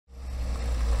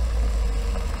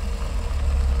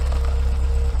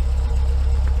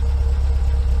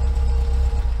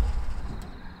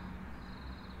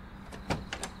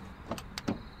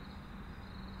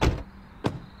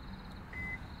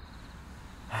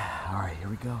All right, here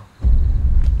we go.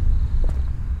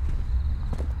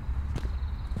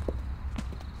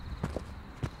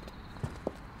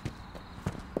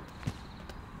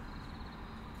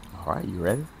 All right, you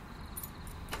ready?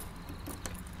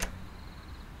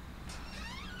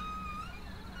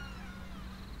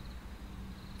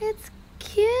 It's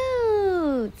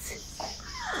cute.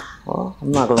 Well,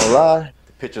 I'm not gonna lie.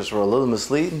 The pictures were a little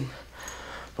misleading,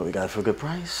 but we got it for a good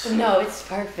price. No, it's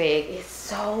perfect. It's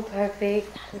so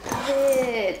perfect. I love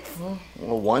it.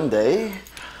 Well, one day,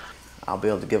 I'll be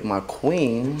able to give my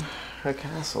queen her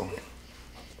castle.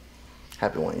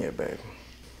 Happy 1 year, babe.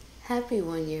 Happy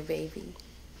 1 year, baby.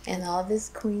 And all this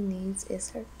queen needs is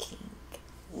her king.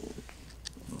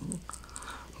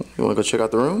 You wanna go check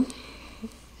out the room?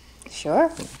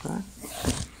 Sure. Okay.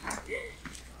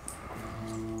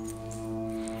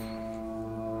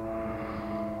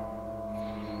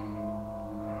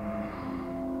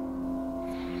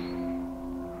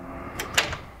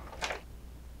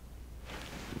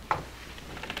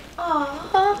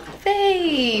 Aw,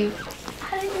 babe.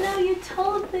 I didn't know you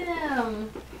told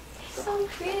them. It's so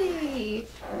pretty.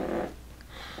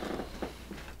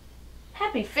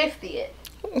 Happy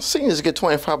 50th. Seniors get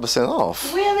 25%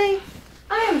 off. Really?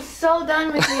 I am so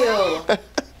done with you.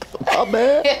 Not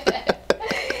bad.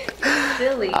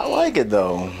 Silly. I like it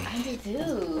though. I do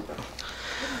too.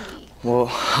 Well,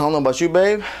 I don't know about you,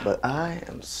 babe, but I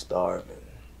am starving.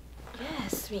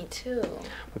 Yes, me too.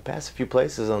 We passed a few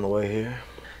places on the way here.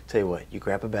 Tell you what, you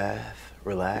grab a bath,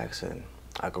 relax, and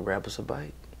I go grab us a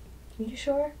bite. You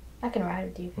sure? I can ride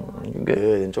with you if you want. You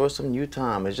good. Enjoy some you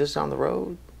time. It's just down the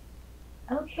road.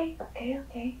 Okay.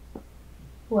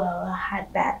 Well, a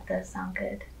hot bath does sound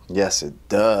good. Yes, it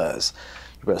does.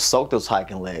 You better soak those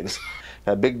hiking legs.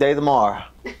 Got a big day tomorrow.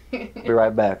 Be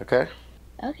right back, okay?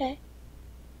 Okay.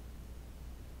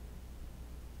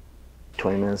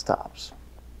 20 minutes tops.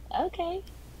 Okay.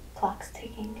 Clock's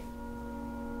ticking.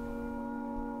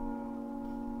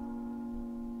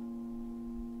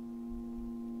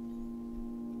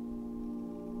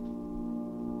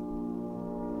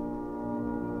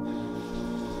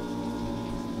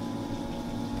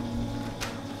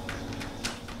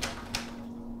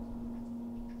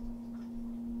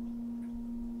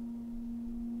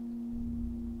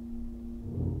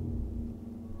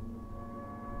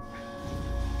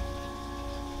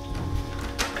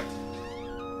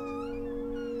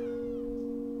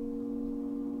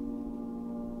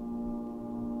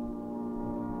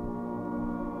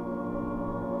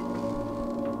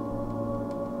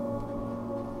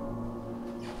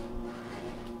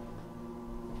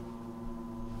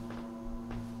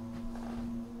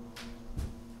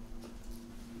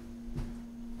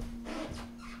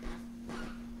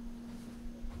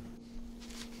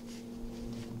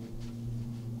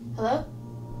 Hello?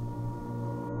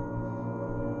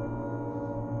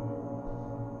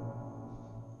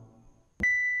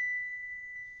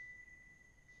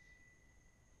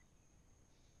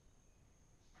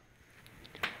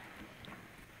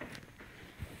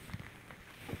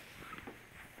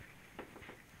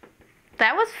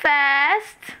 That was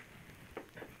fast.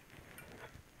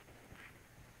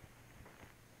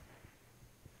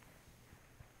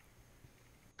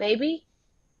 Baby?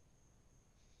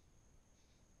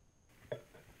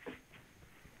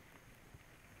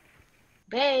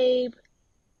 Babe.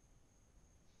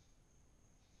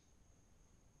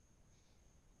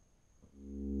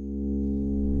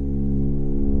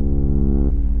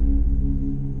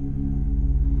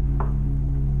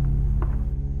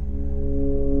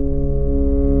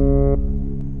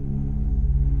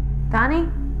 Donnie?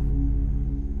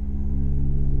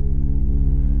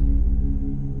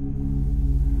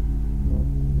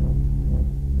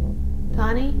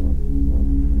 Donnie?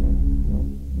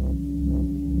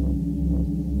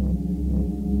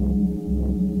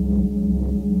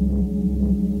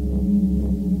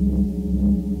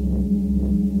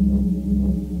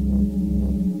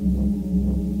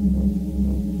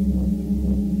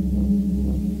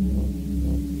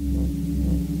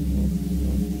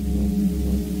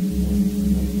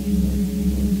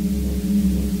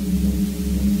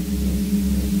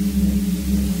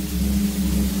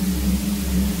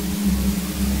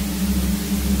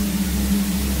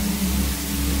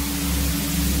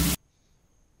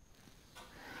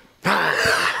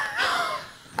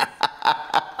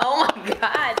 Oh my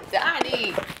God,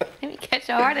 Donnie. Let me catch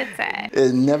a heart attack.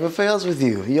 It never fails with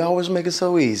you. You always make it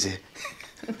so easy.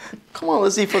 Come on,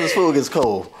 let's eat before this food gets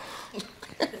cold.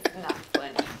 It's not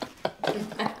funny.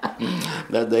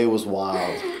 That day was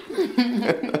wild.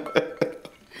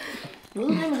 What's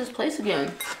the name of this place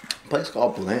again? Place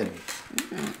called Blend.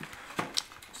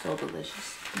 So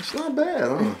delicious. It's not bad,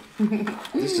 huh?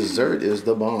 This dessert is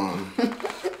the bomb.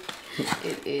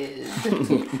 It is.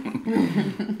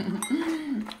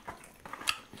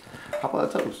 How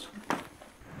about a toast?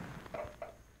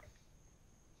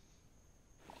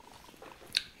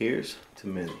 Here's to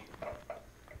many.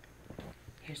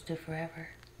 Here's to forever.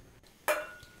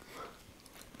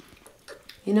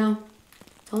 You know,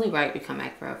 it's only right we come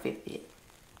back for our 50th.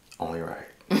 Only right.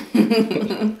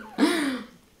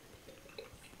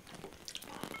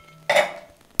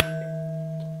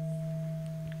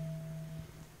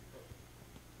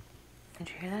 Did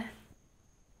you hear that?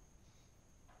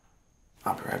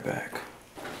 I'll be right back.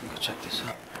 Go check this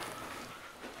out.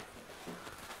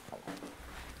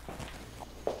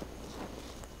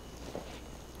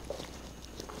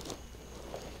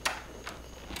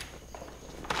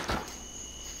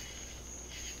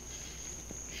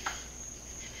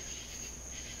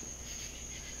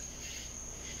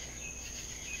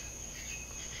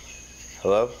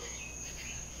 Hello?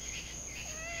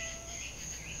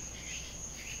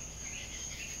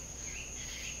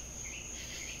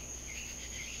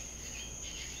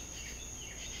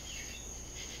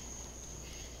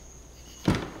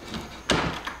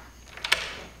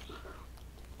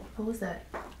 What was that?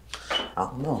 I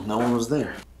don't know. No one was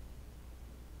there.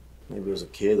 Maybe it was a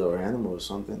kid or an animal or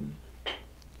something.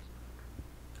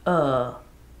 I'm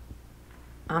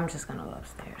just gonna go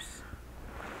upstairs.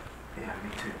 Yeah,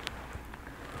 me too.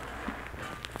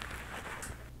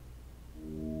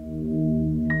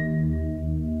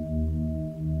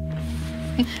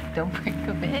 Don't break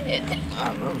the bed.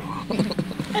 I know.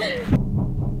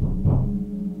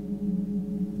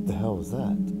 What the hell was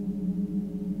that?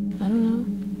 I don't know.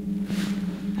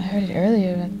 I heard it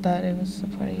earlier and I thought it was a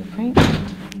part of your prank.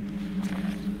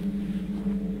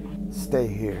 Stay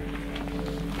here.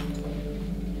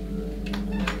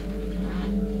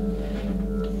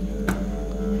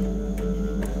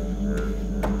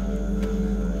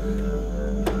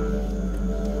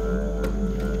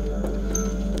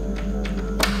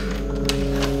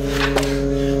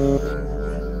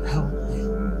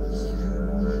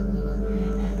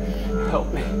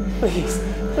 Help me. Please,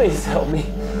 please help me.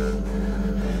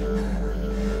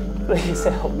 Please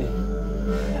help me.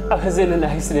 I was in an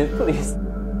accident, please.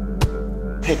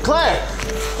 Hey, Claire!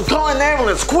 I'm calling an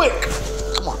ambulance, quick!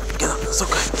 Come on, get up, it's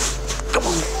okay. Come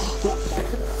on.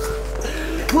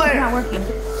 Claire! It's not working.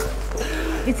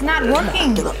 It's not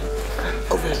working. Get up.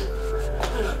 Over here.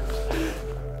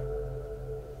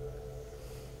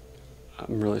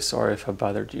 I'm really sorry if I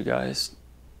bothered you guys.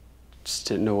 Just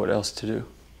didn't know what else to do.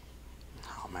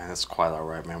 Oh, man, that's quite all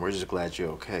right, man. We're just glad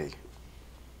you're okay.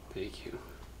 Thank you.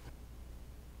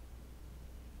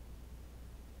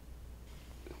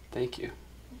 Thank you.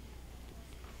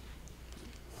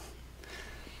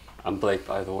 I'm Blake,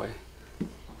 by the way.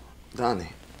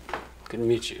 Donnie. Good to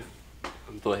meet you.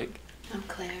 I'm Blake. I'm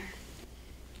Claire.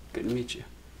 Good to meet you.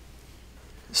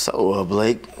 So,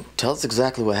 Blake, tell us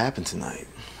exactly what happened tonight.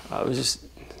 I was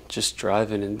just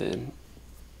driving and then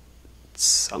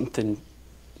something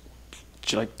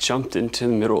like jumped into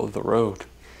the middle of the road.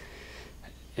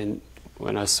 And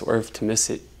when I swerved to miss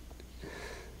it,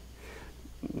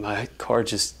 my car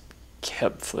just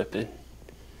kept flipping.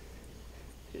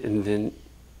 And then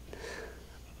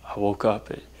I woke up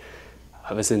and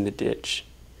I was in the ditch.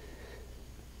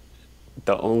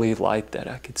 The only light that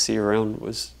I could see around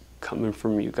was coming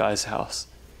from you guys' house.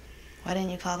 Why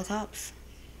didn't you call the cops?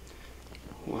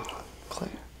 Well, Claire,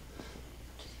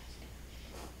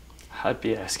 I'd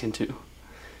be asking to.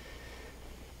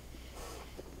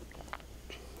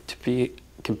 To be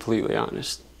completely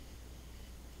honest,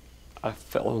 I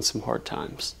fell on some hard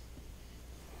times.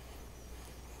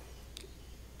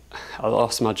 I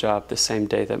lost my job the same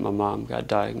day that my mom got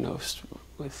diagnosed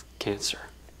with cancer.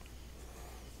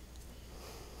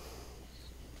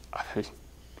 I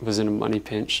was in a money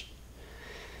pinch,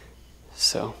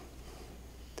 so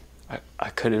I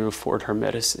couldn't afford her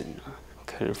medicine,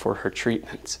 couldn't afford her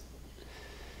treatments.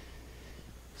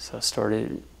 So I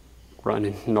started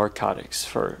running narcotics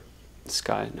for this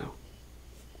guy I know.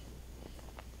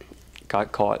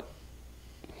 Got caught.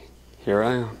 Here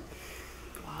I am.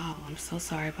 Wow, I'm so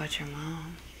sorry about your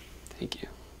mom. Thank you.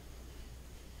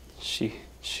 She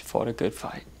fought a good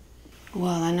fight.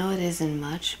 Well, I know it isn't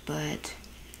much, but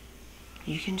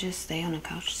you can just stay on the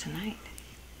couch tonight.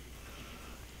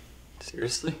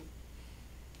 Seriously?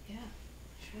 Yeah,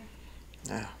 sure.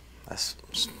 Yeah, that's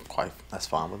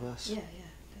fine with us. Yeah,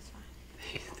 that's fine.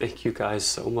 Thank you guys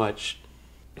so much.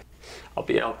 I'll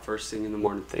be out first thing in the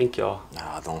morning. Thank y'all.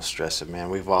 Nah, don't stress it, man.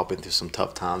 We've all been through some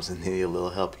tough times and need a little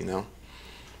help, you know?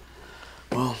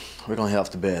 Well, we're gonna head off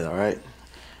to bed, all right?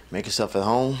 Make yourself at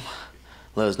home.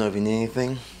 Let us know if you need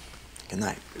anything. Good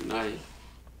night. Good night.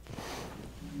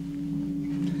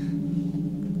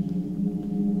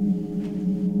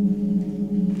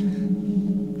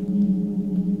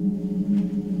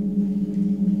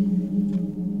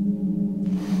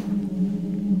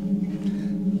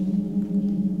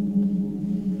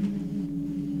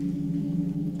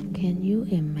 Can you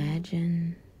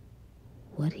imagine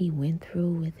what he went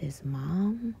through with his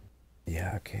mom?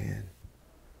 Yeah, I can.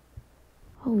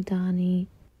 Oh, Donnie,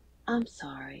 I'm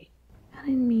sorry. I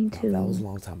didn't mean to. No, that was a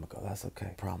long time ago. That's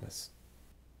okay. Promise.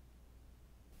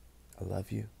 I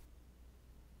love you.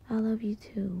 I love you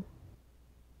too.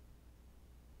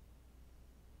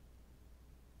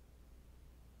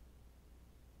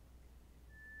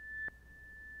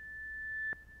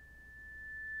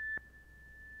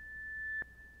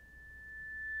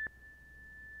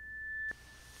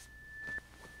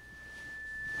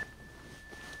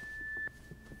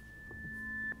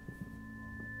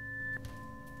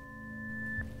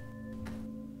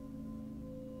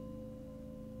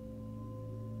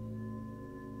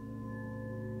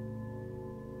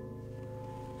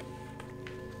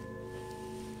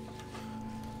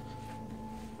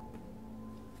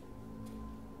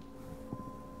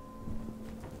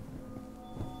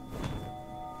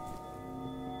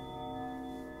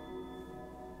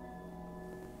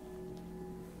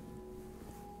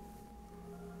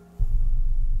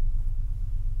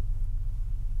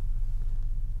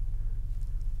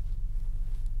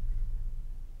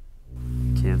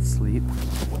 Can't sleep.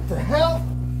 What the hell?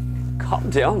 Calm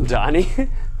down, Donnie.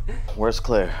 Where's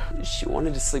Claire? She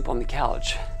wanted to sleep on the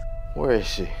couch. Where is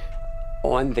she?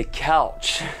 On the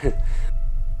couch.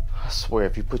 I swear,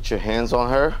 if you put your hands on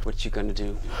her... What you gonna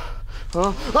do?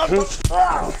 Huh?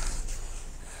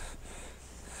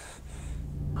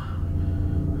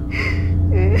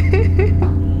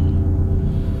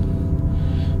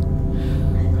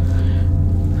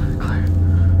 Claire,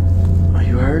 are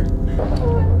you hurt?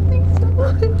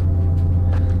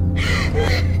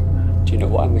 Do you know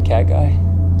why I'm the cat guy?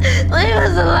 Leave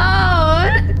us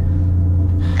alone!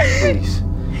 Please,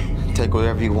 take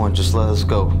whatever you want, just let us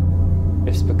go.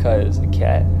 It's because a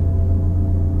cat,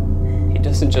 he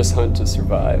doesn't just hunt to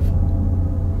survive.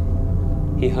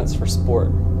 He hunts for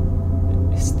sport.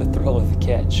 It's the thrill of the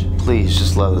catch. Please,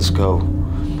 just let us go.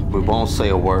 We won't say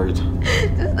a word.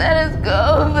 Just let us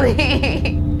go,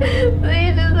 please.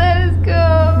 Please just let us go.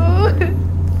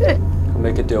 I'll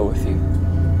make a deal with you.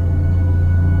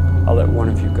 I'll let one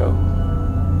of you go,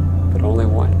 but only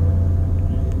one.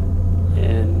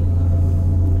 And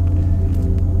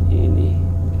eeny,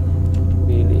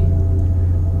 meeny,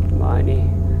 miny,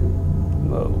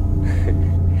 mo.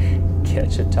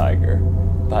 Catch a tiger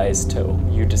by his toe.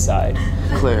 You decide.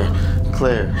 Claire,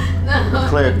 Claire,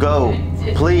 go.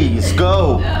 Please,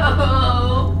 go.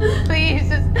 No. Please,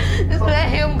 just let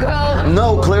him go.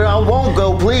 No, Claire, I won't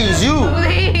go. Please, you.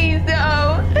 Please,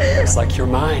 no. It's like you're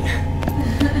mine.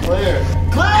 Claire.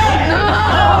 Claire!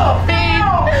 No, please.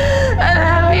 I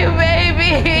love you,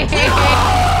 baby.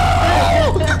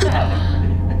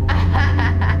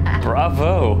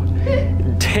 Bravo.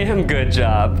 Damn good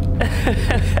job.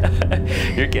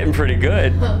 You're getting pretty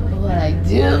good. But I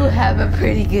do have a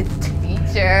pretty good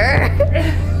teacher.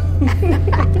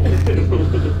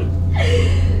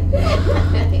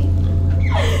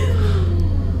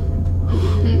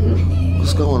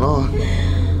 What's going on?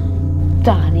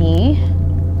 Donnie,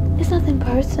 it's nothing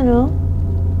personal.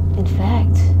 In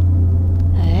fact,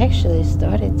 I actually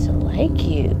started to like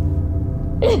you.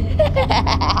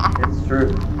 It's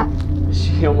true.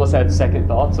 She almost had second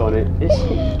thoughts on it.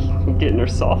 She's getting her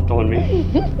soft on me.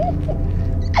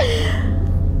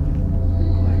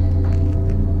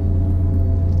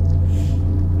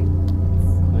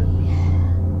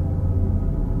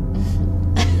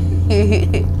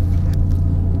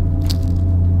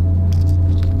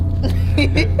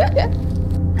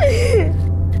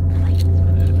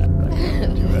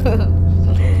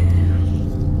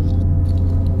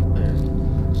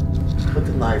 Put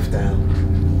the knife down.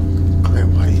 Claire,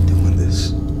 why are you doing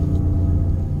this?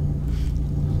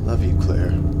 Love you,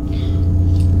 Claire.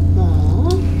 Aw,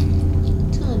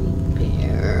 Donnie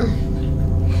Bear.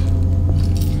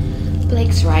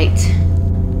 Blake's right.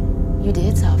 You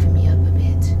did soften me up a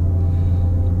bit.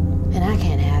 And I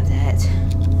can't have that.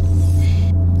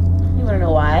 You wanna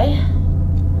know why?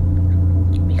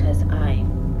 Because I'm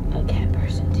a cat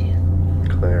person too.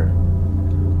 Claire,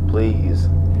 please.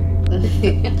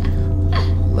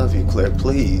 Love you, Claire,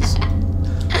 please.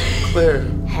 Claire.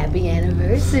 Happy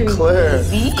anniversary. Claire.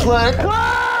 baby. Claire. Claire.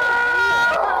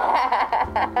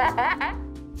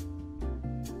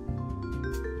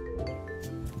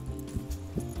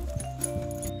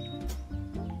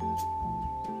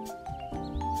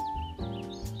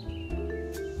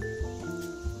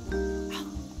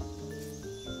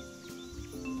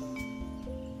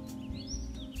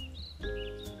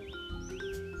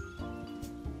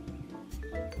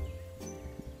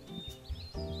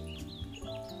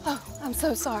 I'm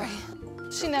so sorry.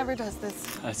 She never does this.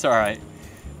 That's all right.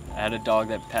 I had a dog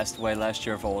that passed away last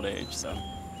year of old age, so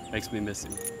makes me miss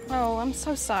him. Oh, I'm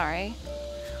so sorry.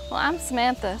 Well, I'm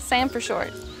Samantha, Sam for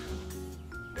short.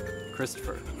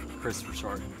 Christopher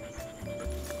short.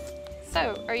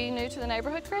 So, are you new to the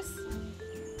neighborhood, Chris?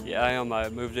 Yeah, I am. I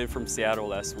moved in from Seattle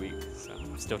last week, so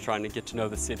I'm still trying to get to know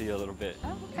the city a little bit.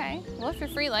 Oh, okay. Well, if you're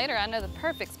free later, I know the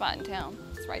perfect spot in town.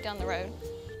 It's right down the road.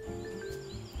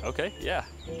 Okay, yeah,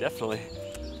 definitely.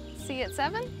 See you at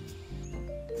 7?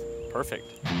 Perfect.